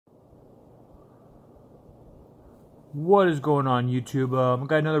What is going on, YouTube? I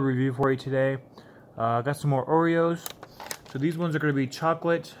got another review for you today. I got some more Oreos. So these ones are going to be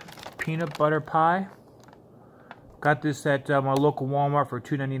chocolate peanut butter pie. Got this at my local Walmart for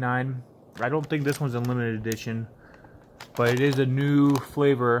 $2.99. I don't think this one's a limited edition, but it is a new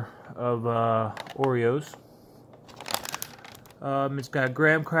flavor of Oreos. It's got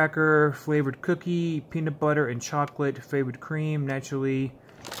graham cracker, flavored cookie, peanut butter and chocolate, flavored cream, naturally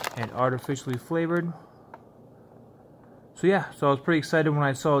and artificially flavored. So yeah, so I was pretty excited when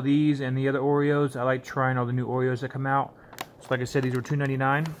I saw these and the other Oreos. I like trying all the new Oreos that come out. So like I said, these were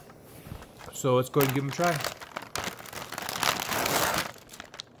 $2.99. So let's go ahead and give them a try.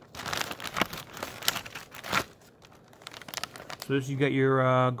 So this, you got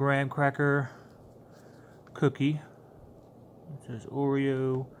your graham cracker cookie. It says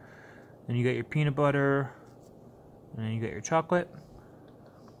Oreo. Then you got your peanut butter. And then you got your chocolate.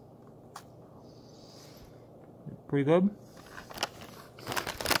 Pretty good.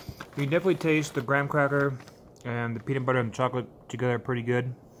 You can definitely taste the graham cracker and the peanut butter and the chocolate together pretty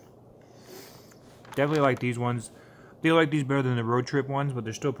good. Definitely like these ones. I do like these better than the road trip ones, but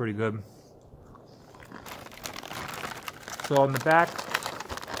they're still pretty good. So on the back,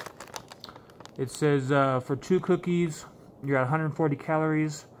 it says for 2 cookies, you're at 140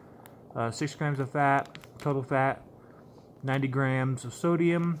 calories, 6 grams of fat, total fat, 90 grams of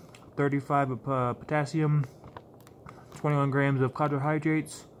sodium, 35 of potassium, 21 grams of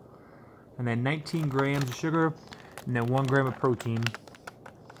carbohydrates, and then 19 grams of sugar, and then 1 gram of protein.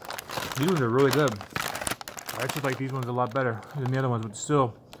 These ones are really good. I actually like these ones a lot better than the other ones, but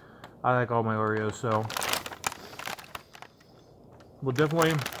still, I like all my Oreos, so we'll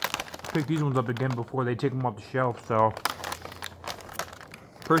definitely pick these ones up again before they take them off the shelf. So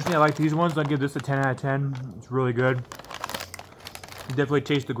personally, I like these ones. I'd give this a 10 out of 10. It's really good. You definitely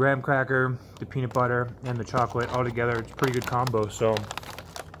taste the graham cracker, the peanut butter, and the chocolate all together. It's a pretty good combo. So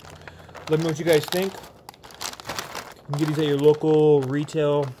let me know what you guys think. You can get these at your local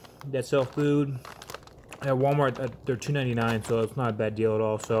retail that sell food. At Walmart, they're $2.99, so it's not a bad deal at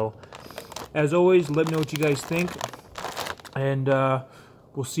all. So as always, let me know what you guys think, and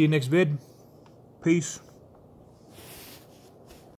we'll see you next vid. Peace.